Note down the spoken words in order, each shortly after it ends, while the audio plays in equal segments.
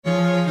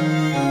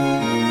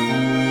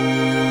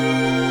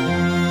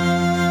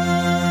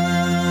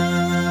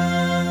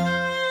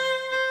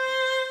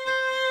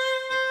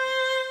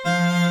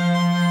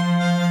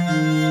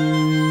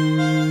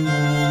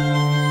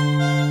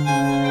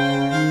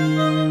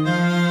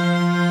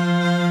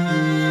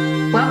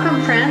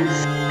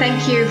friends.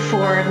 Thank you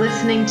for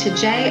listening to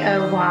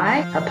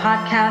JOY, a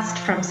podcast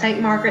from St.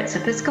 Margaret's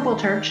Episcopal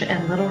Church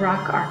in Little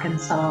Rock,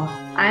 Arkansas.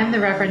 I am the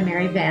Reverend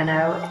Mary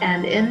Vano,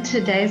 and in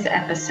today's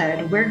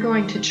episode, we're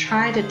going to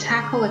try to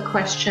tackle a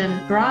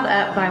question brought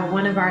up by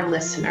one of our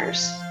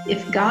listeners.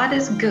 If God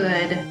is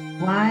good,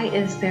 why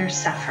is there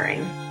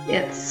suffering?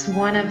 It's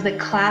one of the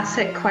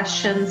classic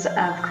questions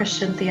of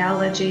Christian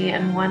theology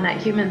and one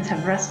that humans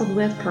have wrestled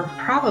with for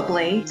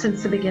probably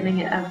since the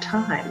beginning of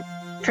time.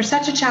 For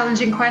such a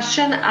challenging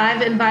question,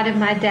 I've invited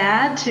my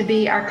dad to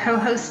be our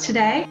co-host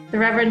today. The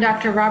Reverend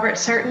Dr. Robert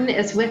Surton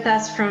is with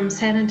us from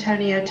San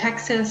Antonio,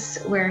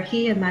 Texas, where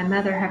he and my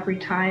mother have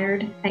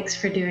retired. Thanks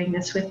for doing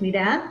this with me,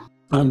 Dad.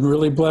 I'm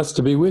really blessed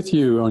to be with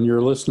you and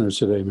your listeners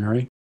today,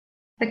 Mary.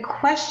 The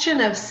question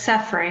of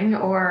suffering,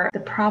 or the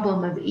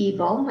problem of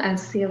evil,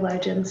 as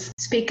theologians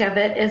speak of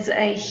it, is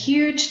a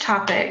huge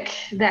topic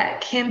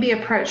that can be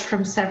approached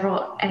from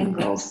several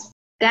angles.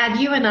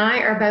 Dad, you and I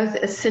are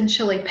both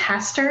essentially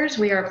pastors.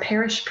 We are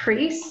parish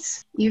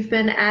priests. You've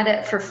been at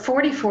it for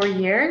 44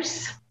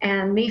 years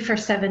and me for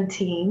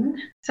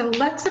 17. So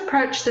let's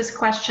approach this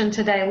question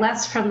today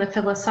less from the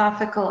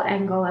philosophical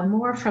angle and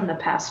more from the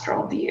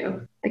pastoral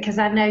view, because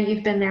I know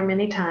you've been there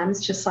many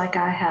times, just like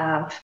I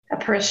have. A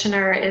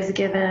parishioner is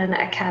given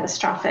a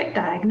catastrophic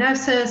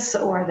diagnosis,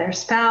 or their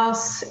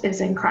spouse is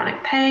in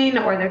chronic pain,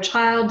 or their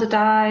child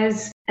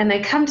dies, and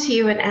they come to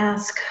you and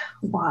ask,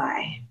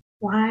 why?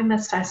 Why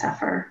must I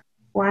suffer?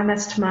 Why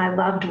must my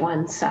loved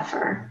ones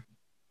suffer?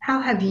 How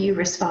have you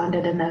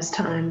responded in those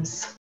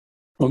times?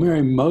 Well,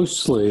 Mary,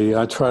 mostly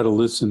I try to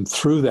listen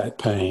through that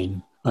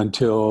pain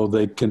until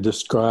they can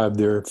describe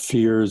their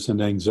fears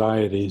and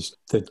anxieties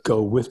that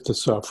go with the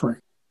suffering.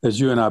 As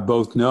you and I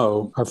both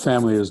know, our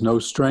family is no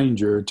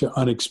stranger to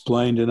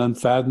unexplained and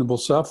unfathomable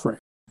suffering.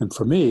 And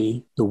for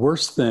me, the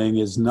worst thing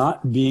is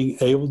not being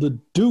able to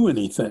do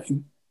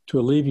anything to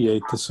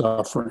alleviate the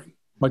suffering,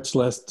 much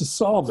less to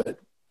solve it.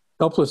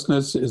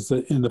 Helplessness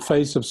in the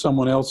face of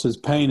someone else's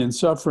pain and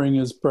suffering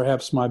is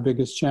perhaps my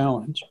biggest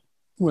challenge.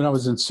 When I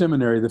was in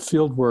seminary, the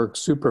fieldwork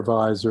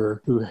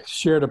supervisor who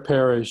shared a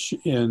parish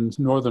in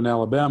northern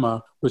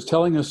Alabama was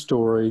telling a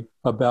story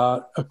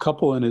about a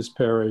couple in his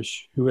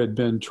parish who had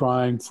been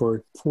trying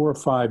for 4 or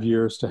 5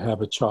 years to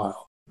have a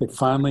child. They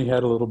finally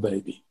had a little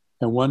baby.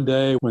 And one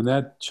day when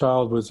that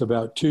child was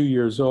about 2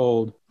 years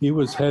old, he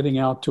was heading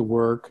out to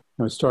work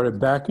and started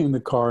backing the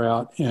car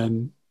out,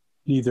 and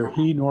neither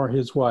he nor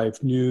his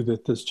wife knew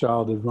that this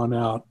child had run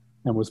out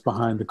and was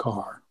behind the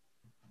car,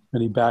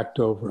 and he backed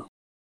over him.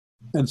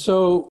 And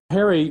so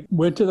Harry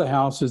went to the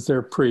house as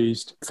their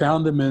priest,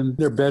 found them in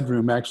their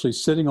bedroom, actually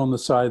sitting on the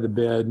side of the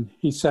bed.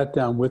 He sat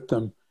down with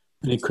them,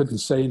 and he couldn't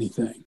say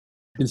anything.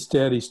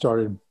 Instead, he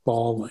started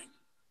bawling.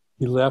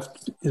 He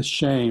left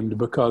ashamed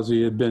because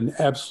he had been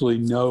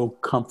absolutely no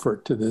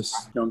comfort to this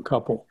young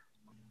couple.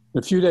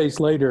 A few days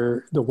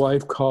later, the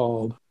wife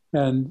called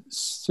and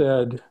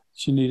said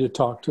she needed to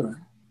talk to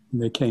him.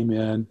 And they came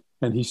in,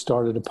 and he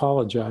started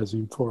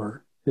apologizing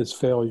for his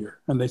failure.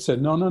 And they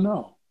said,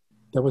 no.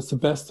 That was the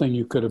best thing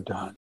you could have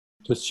done,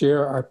 to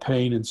share our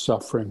pain and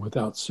suffering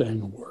without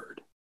saying a word.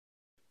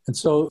 And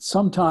so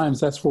sometimes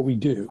that's what we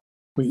do.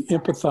 We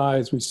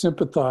empathize, we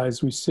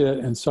sympathize, we sit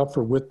and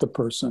suffer with the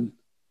person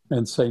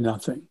and say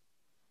nothing.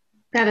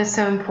 That is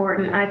so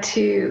important. I,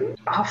 too,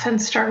 often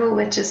struggle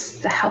with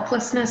just the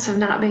helplessness of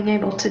not being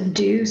able to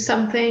do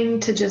something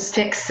to just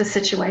fix the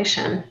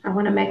situation. I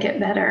want to make it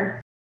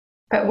better.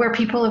 But we're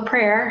people of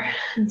prayer,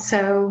 and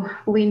so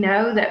we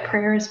know that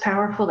prayer is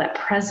powerful, that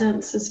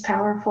presence is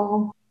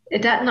powerful.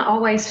 It doesn't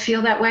always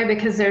feel that way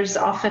because there's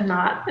often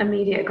not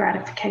immediate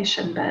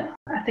gratification, but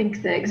I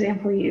think the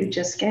example you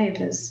just gave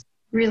is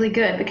really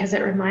good because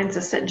it reminds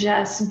us that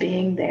just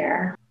being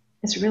there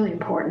is really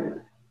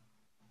important.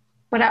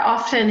 What I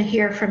often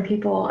hear from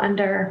people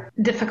under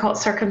difficult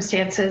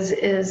circumstances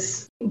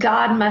is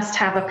God must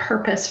have a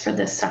purpose for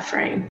this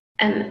suffering.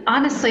 And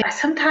honestly, I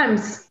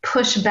sometimes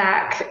push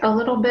back a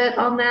little bit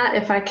on that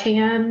if I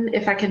can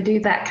do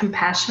that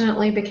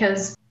compassionately,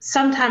 because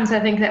sometimes I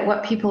think that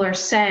what people are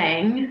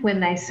saying when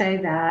they say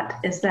that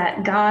is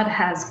that God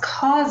has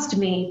caused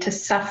me to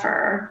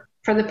suffer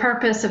for the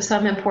purpose of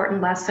some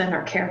important lesson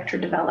or character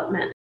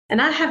development.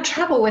 And I have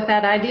trouble with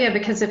that idea,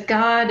 because if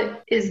God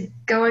is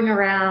going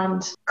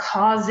around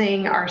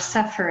causing our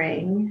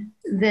suffering,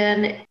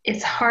 then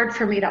it's hard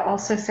for me to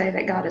also say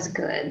that God is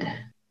good.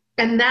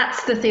 And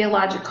that's the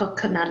theological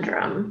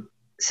conundrum.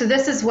 So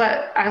this is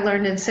what I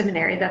learned in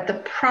seminary, that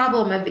the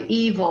problem of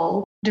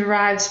evil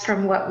derives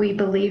from what we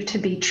believe to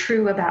be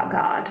true about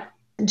God.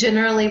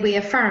 Generally, we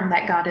affirm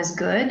that God is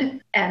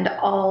good and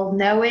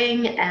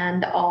all-knowing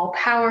and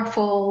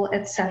all-powerful,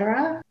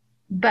 etc.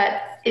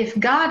 But if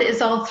God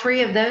is all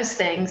three of those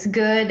things,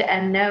 good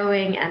and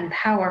knowing and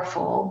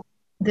powerful,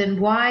 then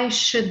why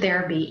should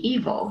there be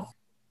evil?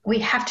 We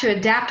have to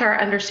adapt our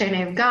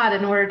understanding of God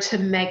in order to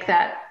make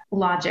that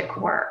logic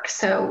work.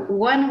 So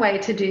one way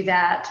to do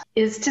that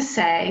is to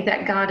say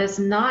that God is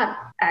not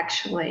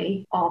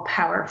actually all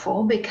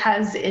powerful,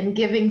 because in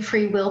giving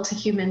free will to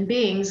human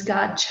beings,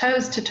 God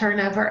chose to turn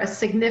over a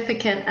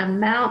significant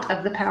amount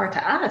of the power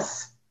to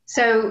us.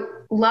 So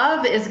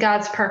love is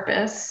God's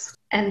purpose,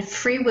 and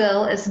free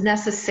will is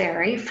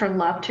necessary for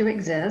love to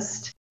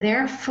exist.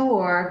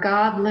 Therefore,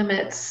 God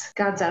limits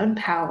God's own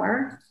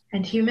power,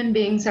 and human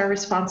beings are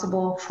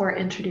responsible for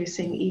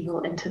introducing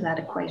evil into that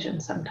equation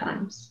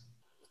sometimes.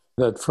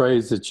 That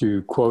phrase that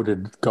you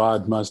quoted,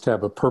 God must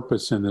have a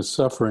purpose in his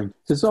suffering,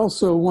 is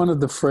also one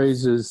of the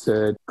phrases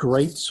that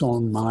grates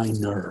on my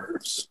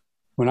nerves.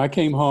 When I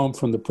came home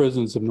from the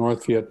prisons of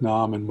North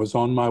Vietnam and was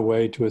on my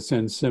way to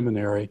Ascend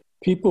Seminary,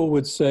 people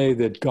would say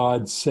that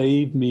God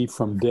saved me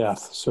from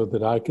death so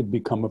that I could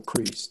become a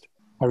priest.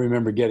 I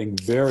remember getting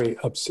very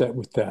upset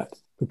with that,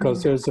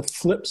 because there's a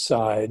flip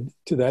side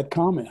to that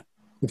comment.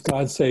 If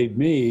God saved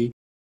me,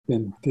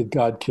 then did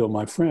God kill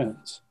my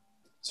friends?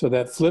 So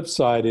that flip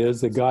side is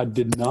that God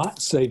did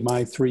not save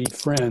my 3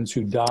 friends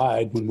who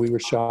died when we were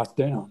shot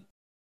down.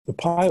 The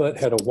pilot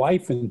had a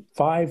wife and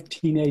 5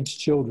 teenage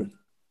children.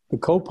 The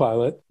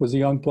co-pilot was a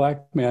young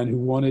black man who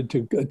wanted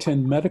to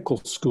attend medical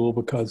school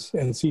because,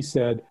 as he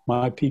said,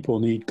 my people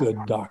need good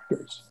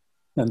doctors.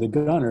 And the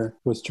gunner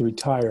was to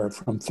retire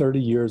from 30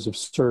 years of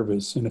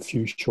service in a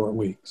few short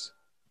weeks.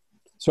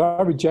 So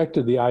I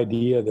rejected the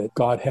idea that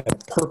God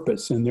had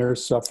purpose in their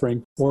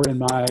suffering or in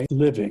my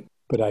living.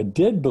 But I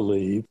did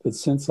believe that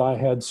since I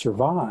had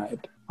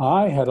survived,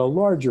 I had a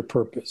larger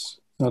purpose,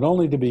 not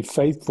only to be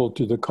faithful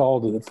to the call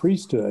to the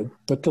priesthood,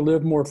 but to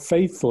live more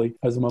faithfully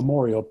as a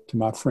memorial to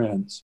my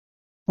friends.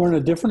 Or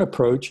a different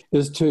approach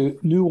is to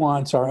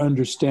nuance our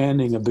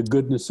understanding of the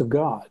goodness of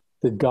God,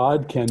 that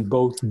God can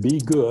both be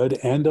good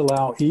and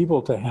allow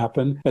evil to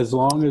happen as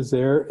long as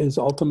there is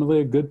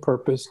ultimately a good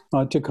purpose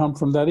to come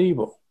from that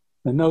evil.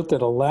 And note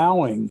that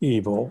allowing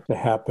evil to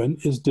happen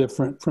is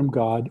different from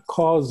God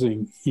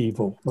causing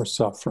evil or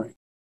suffering.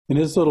 In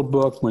his little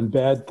book, When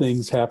Bad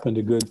Things Happen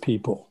to Good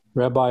People,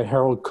 Rabbi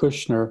Harold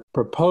Kushner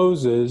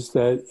proposes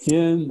that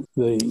in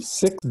the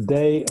 6th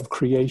day of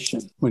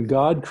creation, when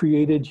God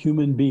created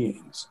human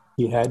beings,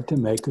 he had to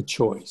make a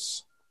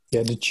choice. He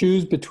had to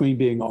choose between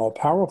being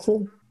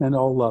all-powerful and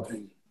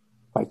all-loving.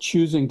 By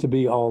choosing to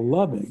be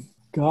all-loving,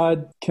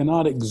 God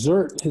cannot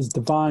exert his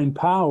divine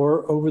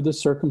power over the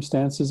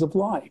circumstances of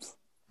life,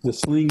 the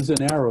slings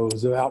and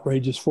arrows of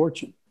outrageous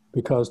fortune,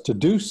 because to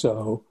do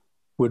so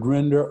would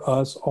render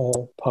us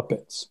all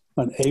puppets,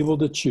 unable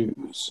to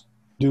choose,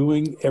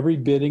 doing every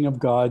bidding of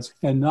God's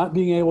and not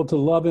being able to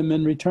love him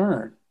in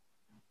return.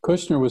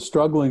 Kushner was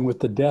struggling with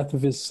the death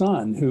of his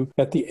son, who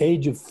at the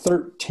age of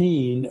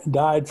 13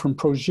 died from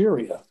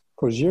progeria.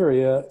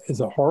 Progeria is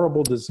a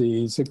horrible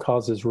disease that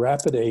causes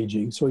rapid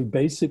aging, so he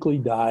basically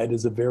died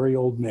as a very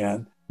old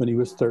man when he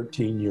was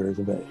 13 years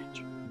of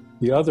age.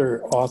 The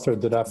other author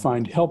that I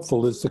find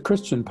helpful is the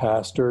Christian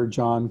pastor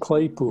John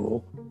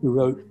Claypool, who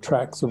wrote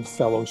Tracts of a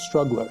Fellow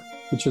Struggler,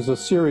 which is a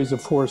series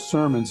of 4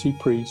 sermons he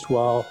preached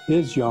while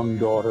his young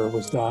daughter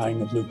was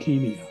dying of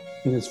leukemia.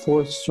 In his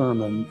 4th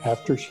sermon,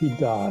 after she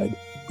died,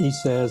 he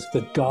says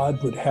that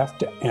God would have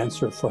to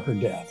answer for her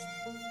death.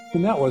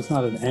 And that was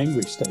not an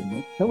angry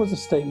statement. That was a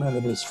statement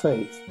of his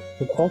faith,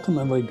 that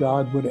ultimately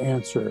God would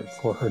answer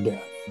for her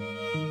death.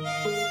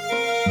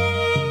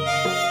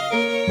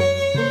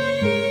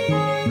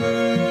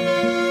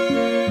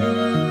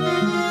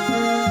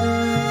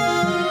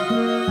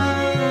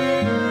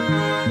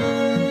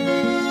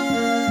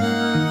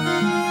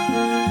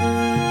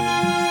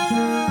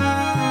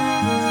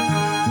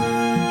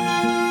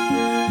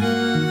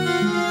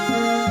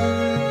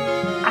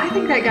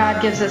 That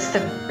God gives us the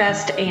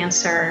best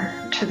answer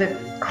to the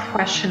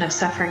question of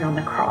suffering on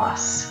the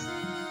cross.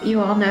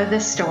 You all know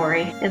this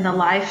story. In the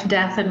life,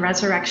 death, and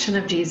resurrection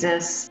of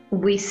Jesus,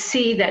 we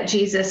see that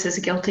Jesus is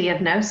guilty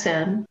of no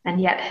sin, and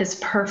yet his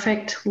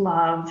perfect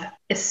love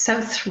is so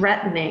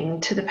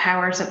threatening to the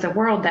powers of the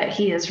world that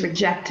he is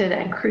rejected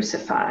and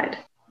crucified.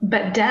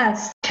 But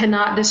death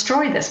cannot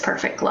destroy this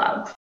perfect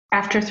love.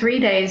 After 3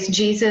 days,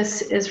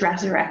 Jesus is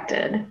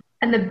resurrected.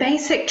 And the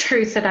basic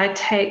truth that I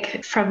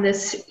take from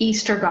this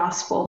Easter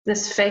gospel,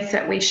 this faith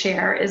that we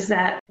share, is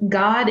that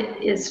God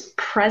is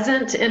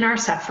present in our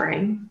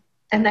suffering,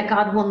 and that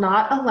God will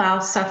not allow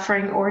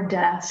suffering or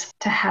death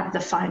to have the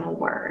final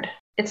word.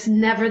 It's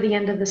never the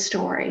end of the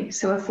story.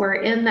 So if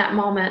we're in that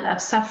moment of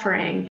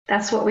suffering,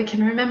 that's what we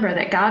can remember,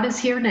 that God is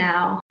here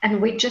now,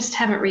 and we just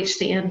haven't reached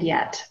the end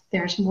yet.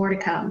 There's more to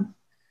come.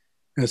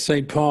 As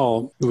St.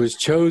 Paul, who was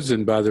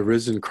chosen by the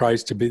risen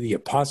Christ to be the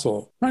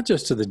apostle, not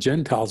just to the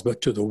Gentiles,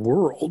 but to the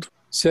world,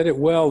 said it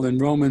well in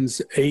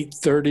Romans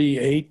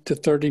 8:38 to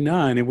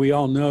 39. And we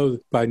all know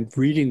by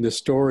reading the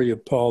story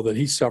of Paul that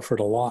he suffered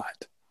a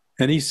lot.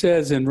 And he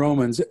says in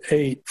Romans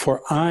 8,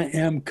 "For I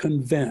am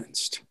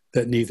convinced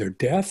that neither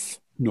death,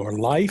 nor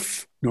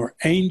life, nor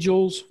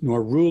angels,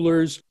 nor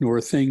rulers, nor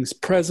things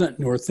present,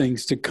 nor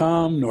things to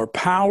come, nor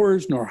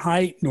powers, nor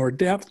height, nor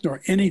depth, nor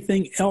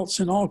anything else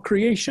in all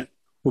creation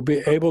will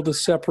be able to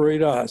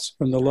separate us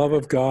from the love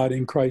of God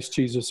in Christ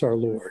Jesus our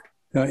Lord."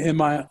 Now, in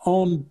my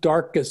own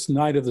darkest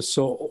night of the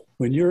soul,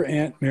 when your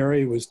Aunt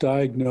Mary was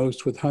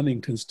diagnosed with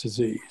Huntington's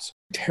disease,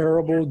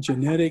 terrible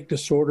genetic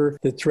disorder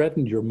that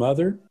threatened your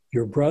mother,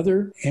 your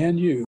brother, and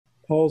you,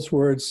 Paul's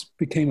words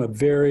became a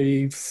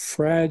very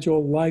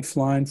fragile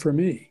lifeline for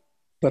me,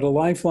 but a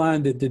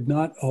lifeline that did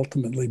not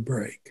ultimately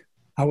break.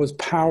 I was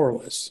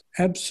powerless,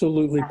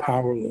 absolutely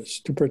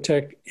powerless to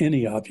protect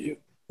any of you,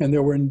 and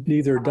there were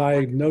neither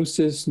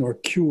diagnosis nor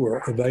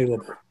cure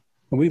available.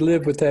 And we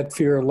lived with that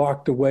fear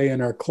locked away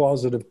in our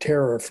closet of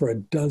terror for a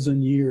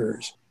dozen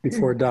years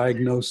before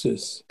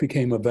diagnosis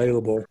became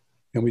available.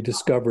 And we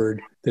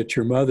discovered that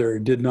your mother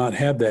did not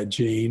have that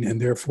gene, and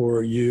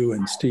therefore you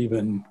and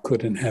Stephen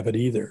couldn't have it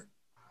either.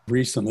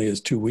 Recently, as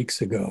 2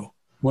 weeks ago,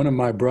 one of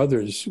my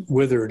brothers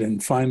withered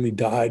and finally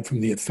died from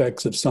the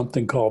effects of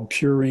something called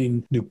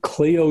purine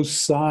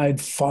nucleoside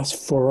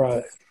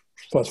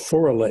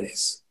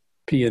phosphorylase,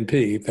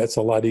 PNP. That's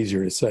a lot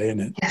easier to say, isn't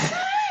it?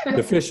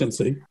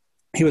 Deficiency.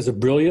 He was a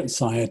brilliant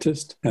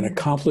scientist, an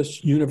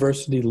accomplished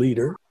university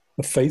leader,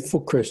 a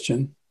faithful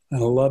Christian,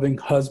 and a loving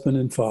husband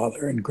and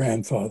father and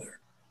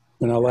grandfather.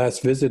 When I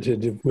last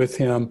visited with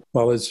him,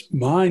 while his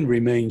mind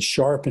remained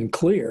sharp and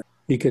clear,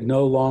 he could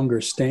no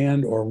longer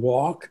stand or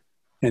walk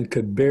and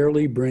could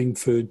barely bring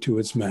food to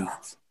his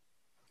mouth.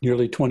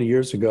 Nearly 20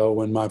 years ago,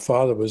 when my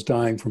father was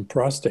dying from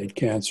prostate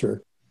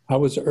cancer, I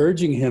was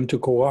urging him to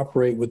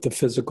cooperate with the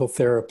physical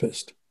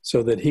therapist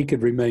so that he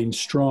could remain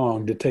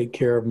strong to take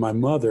care of my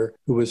mother,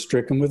 who was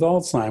stricken with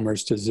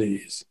Alzheimer's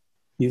disease.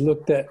 He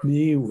looked at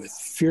me with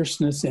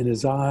fierceness in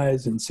his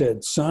eyes and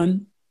said,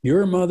 "Son,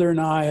 your mother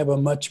and I have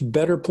a much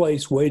better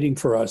place waiting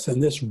for us than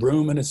this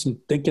room in a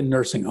stinking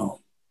nursing home."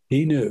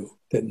 He knew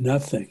that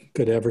nothing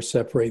could ever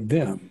separate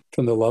them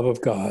from the love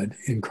of God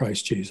in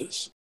Christ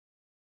Jesus.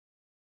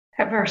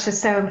 That verse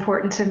is so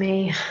important to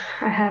me.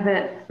 I have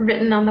it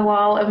written on the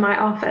wall of my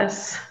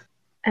office.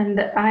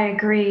 And I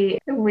agree.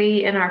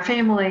 We in our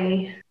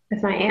family,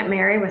 with my Aunt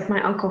Mary, with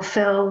my Uncle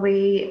Phil,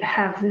 we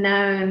have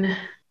known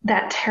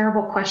that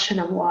terrible question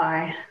of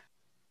why.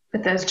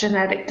 With those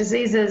genetic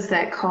diseases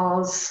that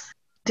cause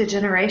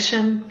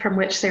degeneration from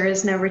which there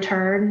is no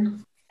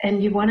return.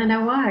 And you want to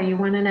know why. You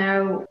want to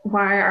know,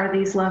 why are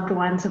these loved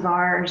ones of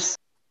ours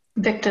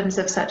victims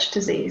of such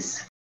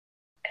disease?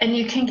 And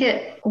you can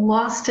get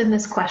lost in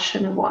this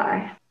question of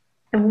why.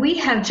 And we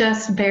have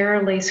just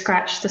barely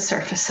scratched the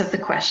surface of the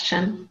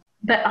question.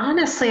 But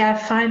honestly, I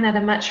find that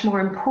a much more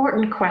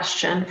important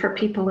question for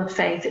people of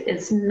faith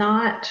is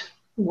not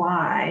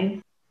why,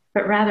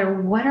 but rather,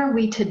 what are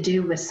we to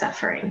do with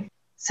suffering?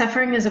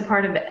 Suffering is a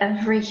part of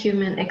every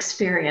human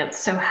experience.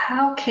 So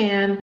how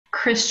can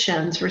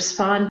Christians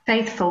respond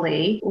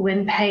faithfully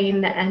when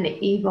pain and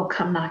evil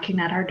come knocking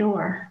at our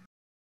door?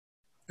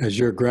 As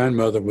your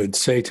grandmother would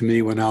say to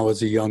me when I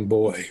was a young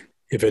boy,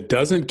 if it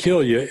doesn't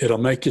kill you, it'll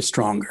make you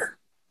stronger.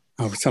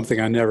 Something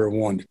I never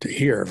wanted to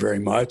hear very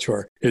much,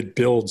 or it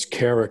builds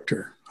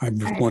character. I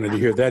wanted to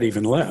hear that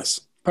even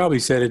less. Probably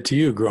said it to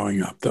you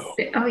growing up, though.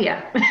 Oh,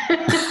 yeah.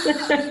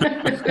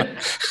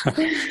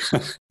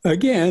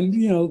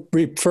 Again,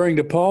 referring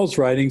to Paul's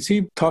writings,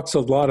 he talks a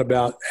lot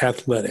about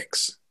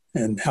athletics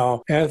and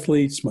how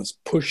athletes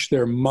must push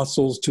their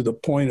muscles to the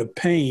point of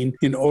pain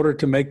in order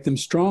to make them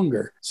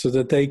stronger so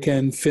that they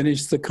can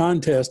finish the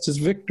contest as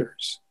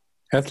victors.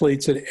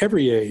 Athletes at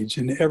every age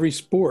and every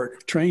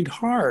sport trained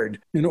hard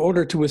in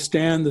order to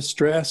withstand the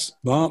stress,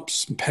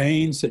 bumps, and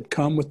pains that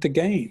come with the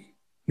game.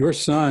 Your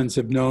sons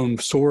have known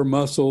sore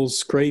muscles,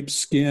 scraped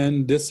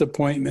skin,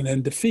 disappointment,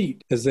 and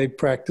defeat as they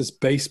practice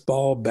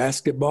baseball,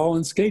 basketball,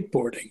 and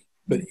skateboarding.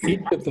 But each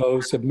of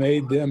those have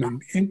made them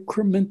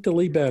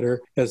incrementally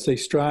better as they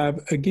strive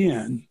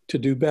again to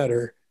do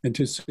better and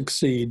to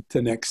succeed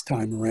the next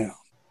time around.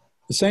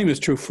 The same is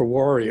true for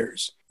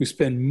warriors who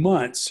spend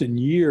months and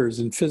years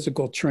in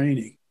physical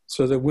training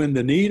so that when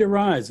the need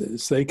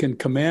arises, they can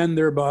command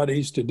their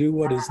bodies to do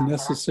what is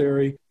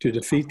necessary to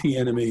defeat the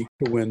enemy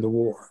to win the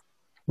war.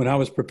 When I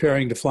was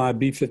preparing to fly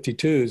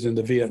B-52s in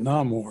the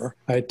Vietnam War,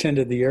 I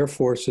attended the Air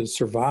Force's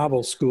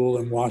survival school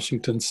in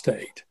Washington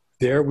State.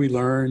 There we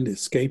learned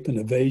escape and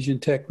evasion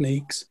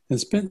techniques and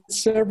spent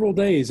several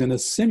days in a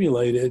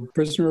simulated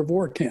prisoner of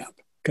war camp,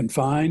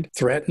 confined,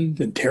 threatened,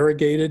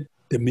 interrogated,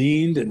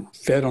 demeaned, and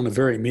fed on a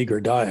very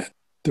meager diet.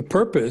 The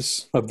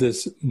purpose of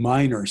this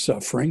minor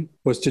suffering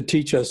was to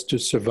teach us to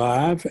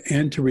survive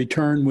and to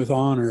return with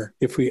honor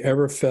if we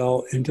ever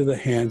fell into the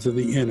hands of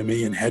the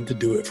enemy and had to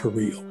do it for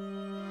real.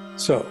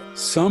 So,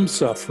 some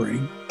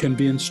suffering can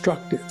be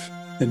instructive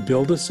and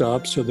build us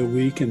up so that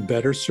we can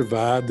better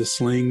survive the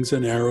slings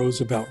and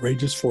arrows of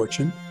outrageous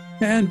fortune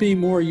and be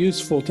more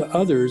useful to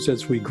others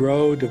as we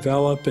grow,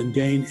 develop, and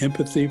gain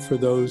empathy for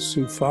those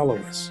who follow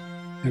us.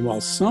 And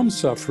while some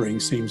suffering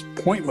seems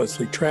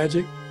pointlessly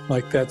tragic,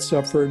 like that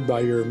suffered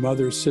by your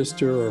mother's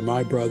sister or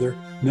my brother,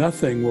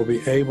 nothing will be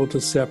able to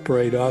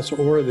separate us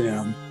or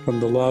them from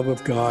the love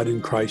of God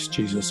in Christ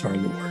Jesus our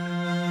Lord.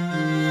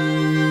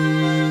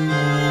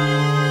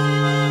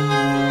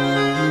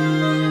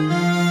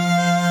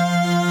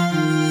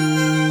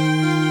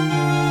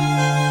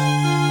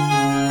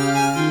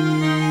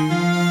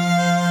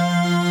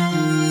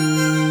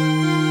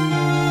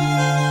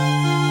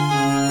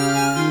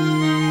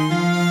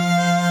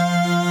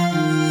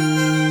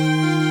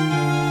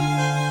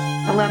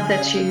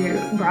 that you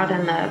brought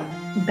in the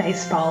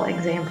baseball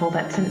example.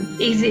 That's an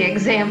easy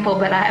example,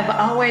 but I've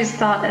always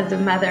thought as a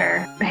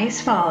mother,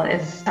 baseball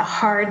is a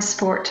hard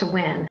sport to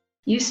win.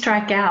 You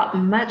strike out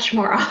much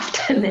more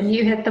often than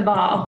you hit the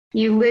ball.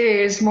 You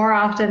lose more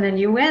often than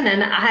you win.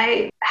 And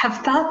I have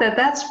thought that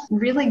that's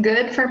really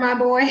good for my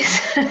boys.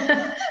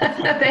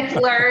 They've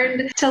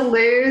learned to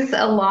lose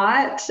a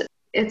lot.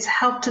 It's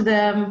helped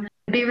them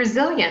be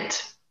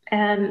resilient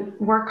and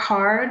work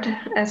hard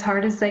as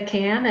they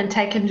can and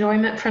take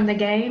enjoyment from the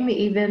game,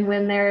 even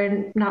when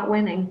they're not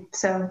winning.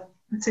 So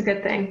it's a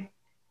good thing.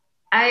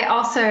 I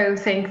also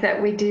think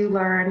that we do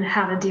learn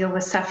how to deal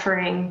with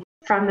suffering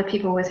from the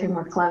people with whom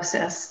we're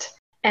closest.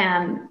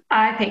 And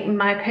I think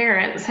my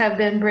parents have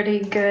been pretty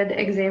good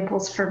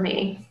examples for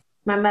me.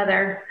 My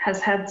mother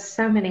has had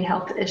so many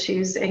health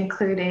issues,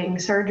 including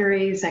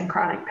surgeries and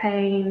chronic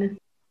pain.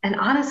 And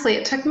honestly,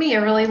 it took me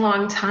a really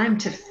long time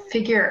to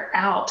figure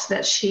out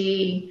that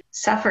she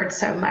suffered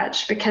so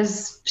much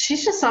because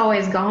she's just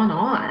always gone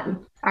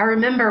on. I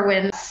remember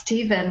when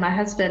Stephen, my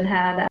husband,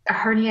 had a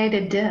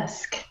herniated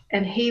disc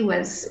and he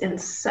was in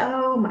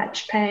so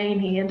much pain.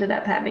 He ended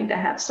up having to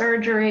have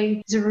surgery.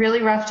 It was a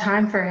really rough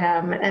time for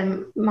him.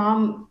 And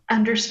Mom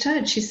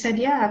understood. She said,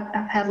 yeah,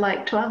 I've had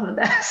like 12 of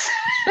those.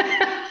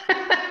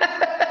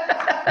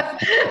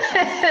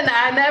 And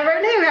I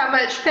never knew how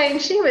much pain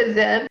she was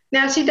in.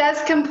 Now, she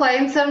does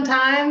complain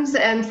sometimes,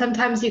 and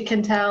sometimes you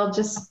can tell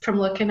just from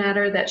looking at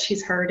her that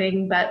she's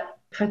hurting, but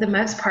for the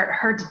most part,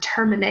 her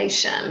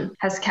determination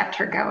has kept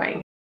her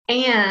going.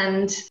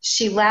 And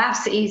she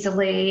laughs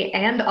easily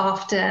and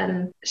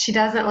often. She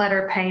doesn't let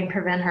her pain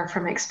prevent her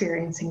from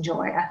experiencing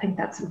joy. I think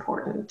that's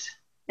important.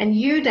 And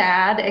you,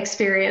 Dad,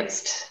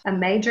 experienced a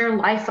major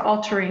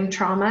life-altering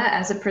trauma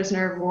as a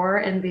prisoner of war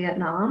in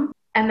Vietnam.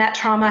 And that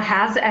trauma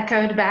has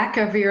echoed back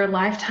over your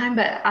lifetime,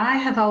 but I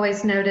have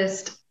always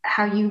noticed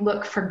how you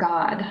look for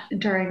God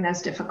during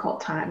those difficult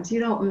times.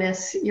 You don't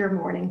miss your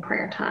morning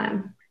prayer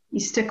time. You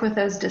stick with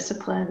those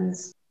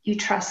disciplines. You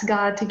trust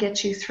God to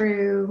get you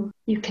through.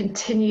 You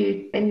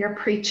continue in your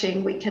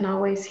preaching. We can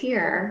always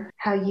hear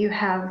how you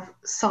have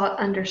sought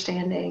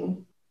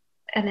understanding,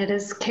 and it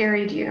has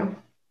carried you.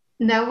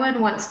 No one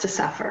wants to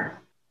suffer,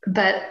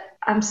 but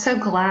I'm so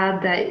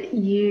glad that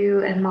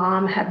you and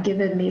Mom have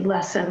given me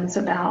lessons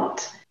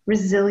about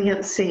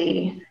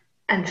resiliency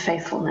and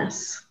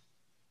faithfulness.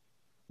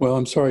 Well,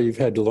 I'm sorry you've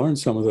had to learn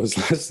some of those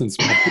lessons,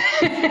 Mom.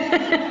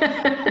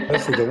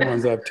 Those are the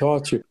ones I've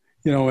taught you.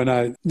 You know, when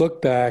I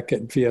look back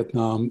at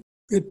Vietnam,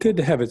 it did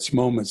have its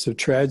moments of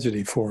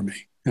tragedy for me.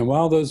 And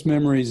while those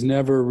memories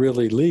never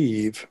really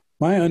leave,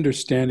 my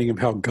understanding of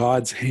how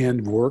God's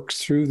hand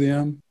works through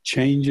them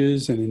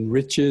changes and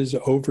enriches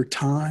over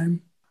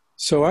time.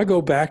 So I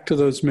go back to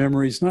those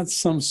memories, not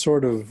some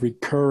sort of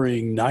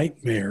recurring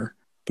nightmare,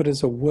 but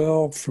as a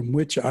well from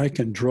which I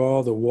can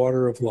draw the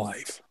water of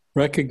life,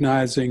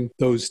 recognizing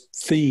those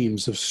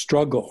themes of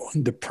struggle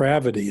and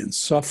depravity and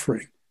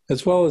suffering,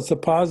 as well as the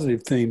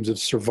positive themes of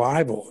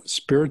survival,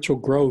 spiritual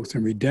growth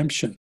and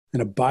redemption,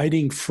 and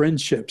abiding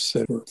friendships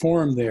that were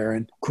formed there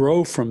and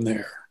grow from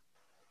there.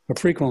 I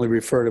frequently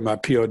refer to my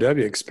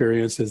POW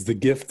experience as the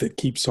gift that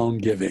keeps on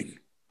giving.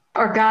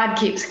 Or God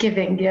keeps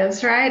giving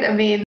gifts, right? I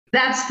mean,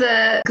 that's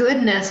the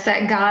goodness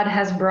that God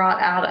has brought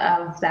out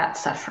of that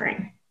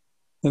suffering.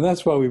 And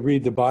that's why we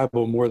read the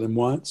Bible more than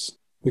once,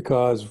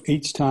 because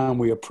each time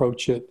we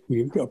approach it,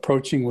 we're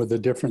approaching with a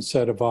different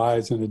set of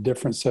eyes and a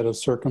different set of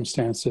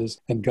circumstances,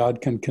 and God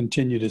can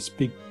continue to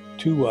speak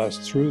to us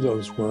through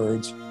those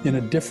words in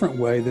a different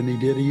way than he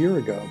did a year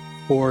ago,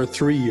 or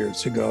 3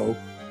 years ago,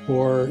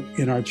 or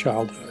in our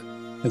childhood.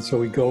 And so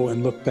we go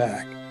and look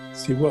back,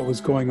 see what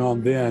was going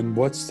on then,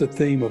 what's the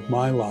theme of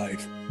my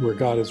life where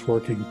God is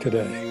working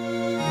today.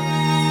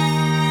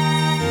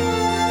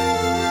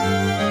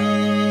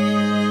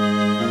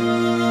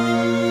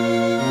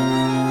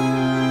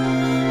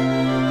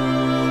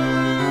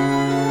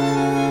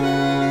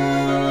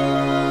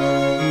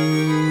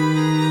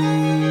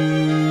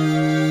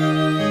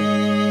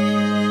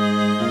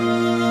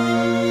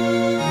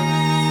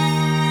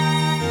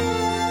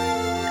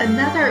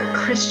 Another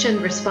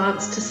Christian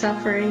response to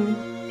suffering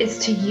is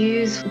to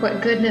use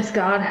what goodness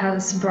God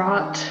has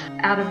brought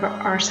out of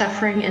our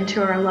suffering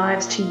into our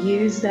lives, to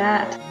use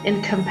that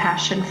in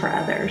compassion for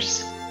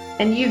others.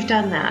 And you've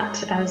done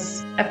that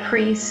as a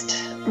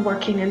priest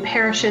working in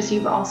parishes.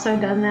 You've also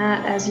done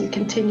that as you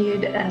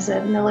continued as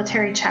a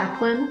military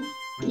chaplain.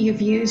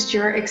 You've used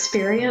your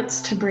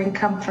experience to bring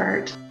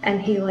comfort and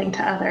healing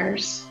to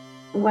others.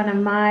 One of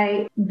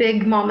my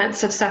big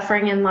moments of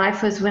suffering in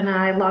life was when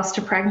I lost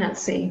a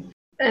pregnancy.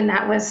 And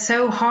that was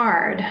so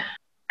hard.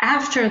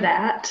 After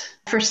that,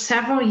 for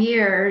several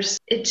years,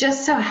 it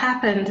just so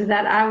happened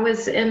that I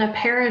was in a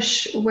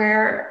parish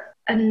where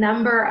a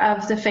number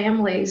of the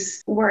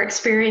families were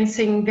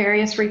experiencing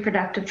various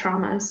reproductive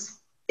traumas.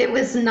 It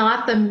was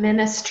not the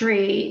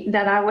ministry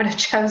that I would have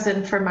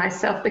chosen for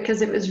myself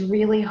because it was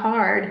really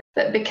hard.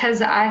 But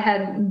because I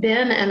had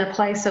been in a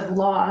place of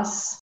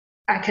loss,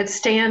 I could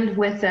stand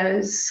with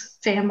those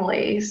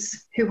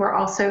families who were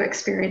also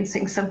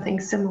experiencing something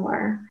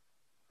similar.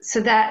 So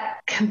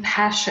that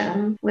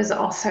compassion was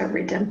also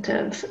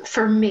redemptive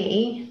for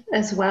me,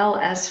 as well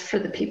as for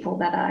the people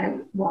that I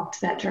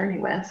walked that journey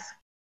with.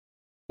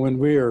 When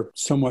we are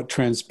somewhat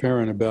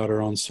transparent about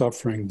our own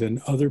suffering,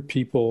 then other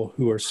people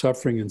who are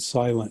suffering in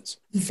silence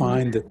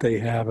find that they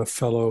have a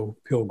fellow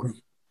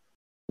pilgrim.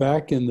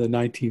 Back in the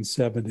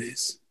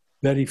 1970s,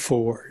 Betty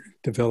Ford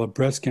developed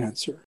breast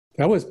cancer.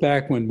 That was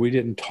back when we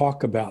didn't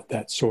talk about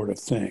that sort of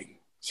thing,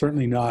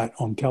 certainly not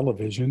on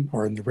television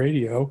or in the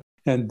radio.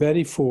 And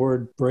Betty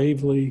Ford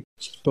bravely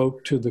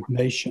spoke to the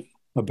nation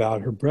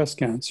about her breast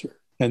cancer.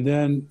 And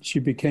then she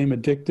became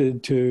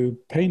addicted to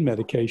pain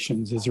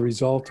medications as a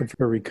result of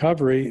her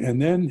recovery,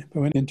 and then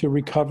went into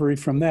recovery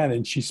from that,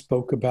 and she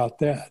spoke about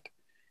that.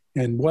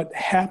 And what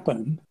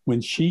happened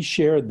when she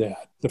shared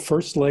that, the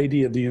First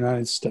Lady of the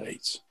United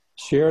States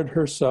shared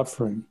her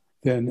suffering,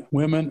 then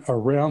women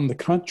around the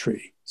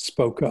country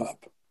spoke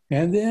up.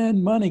 And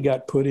then money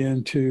got put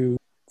into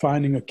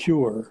finding a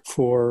cure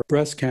for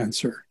breast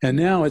cancer. And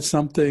now it's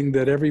something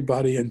that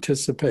everybody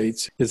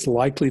anticipates is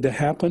likely to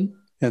happen.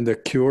 And the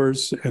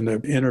cures and the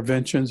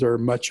interventions are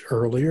much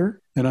earlier.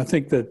 And I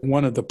think that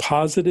one of the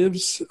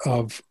positives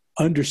of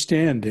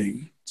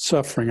understanding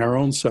suffering, our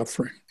own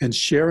suffering, and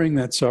sharing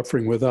that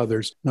suffering with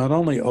others, not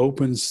only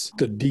opens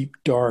the deep,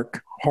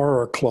 dark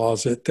horror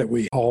closet that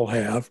we all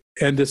have,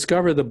 and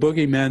discover the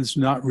boogeyman's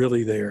not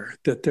really there,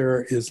 that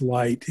there is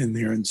light in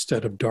there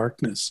instead of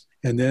darkness.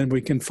 And then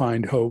we can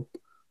find hope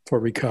for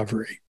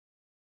recovery.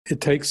 It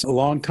takes a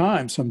long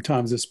time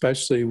sometimes,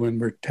 especially when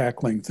we're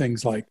tackling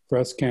things like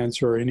breast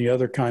cancer or any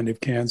other kind of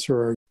cancer,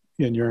 or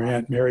in your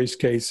Aunt Mary's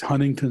case,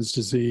 Huntington's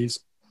disease.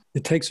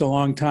 It takes a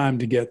long time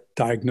to get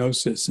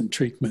diagnosis and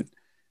treatment,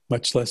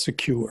 much less a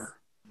cure.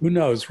 Who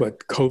knows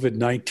what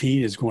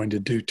COVID-19 is going to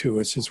do to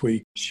us as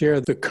we share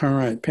the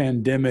current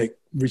pandemic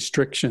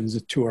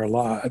restrictions to our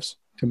lives,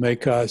 to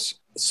make us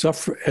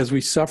suffer, as we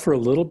suffer a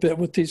little bit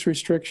with these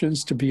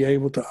restrictions, to be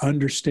able to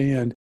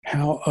understand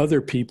how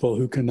other people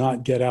who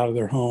cannot get out of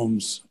their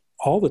homes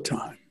all the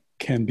time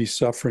can be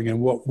suffering,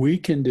 and what we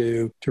can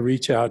do to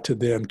reach out to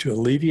them to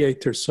alleviate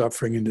their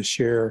suffering and to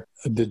share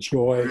the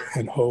joy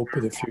and hope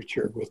of the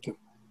future with them.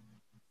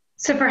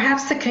 So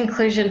perhaps the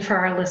conclusion for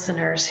our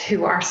listeners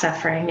who are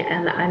suffering,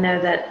 and I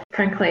know that,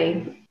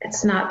 frankly,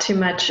 it's not too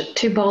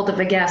bold of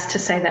a guess to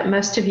say that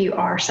most of you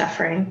are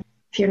suffering.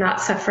 If you're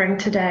not suffering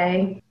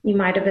today, you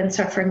might have been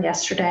suffering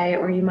yesterday,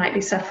 or you might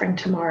be suffering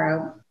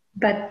tomorrow.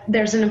 But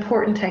there's an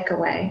important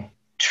takeaway.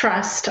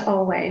 Trust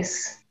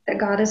always that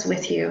God is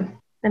with you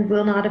and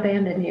will not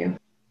abandon you.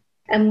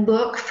 And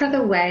look for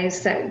the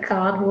ways that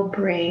God will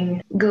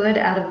bring good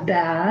out of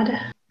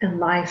bad and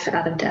life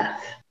out of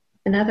death.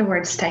 In other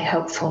words, stay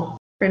hopeful,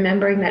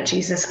 remembering that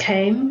Jesus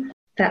came,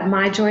 that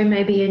my joy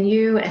may be in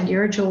you and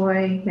your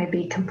joy may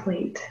be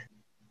complete.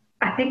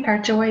 I think our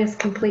joy is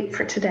complete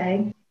for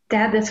today.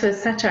 Dad, this was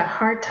such a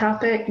hard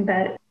topic,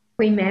 but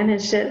we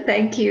managed it.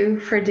 Thank you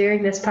for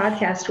doing this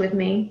podcast with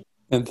me.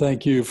 And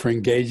thank you for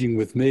engaging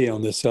with me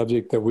on this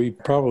subject that we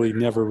probably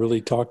never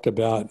really talked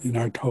about in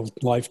our whole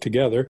life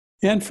together,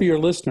 and for your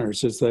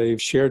listeners as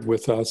they've shared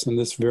with us in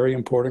this very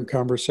important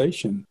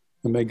conversation.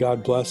 And may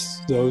God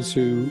bless those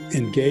who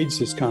engage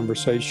this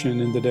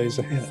conversation in the days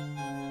ahead.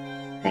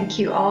 Thank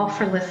you all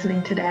for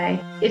listening today.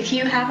 If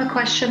you have a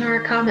question or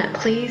a comment,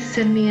 please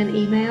send me an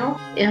email,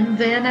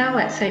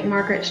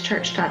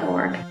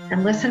 mvano@stmargaretschurch.org.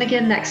 And listen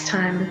again next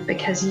time,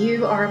 because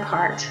you are a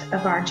part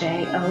of our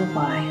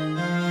JOY.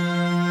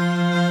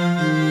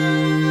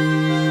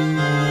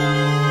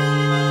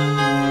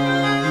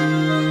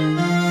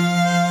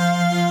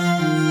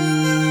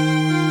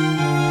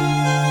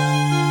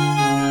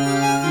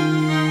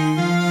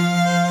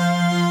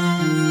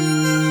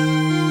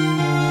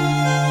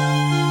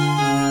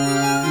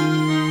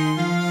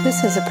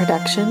 This is a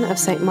production of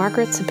St.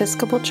 Margaret's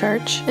Episcopal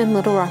Church in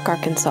Little Rock,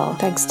 Arkansas.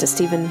 Thanks to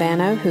Stephen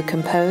Bano, who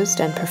composed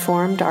and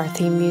performed our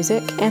theme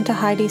music, and to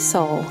Heidi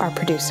Soul, our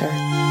producer.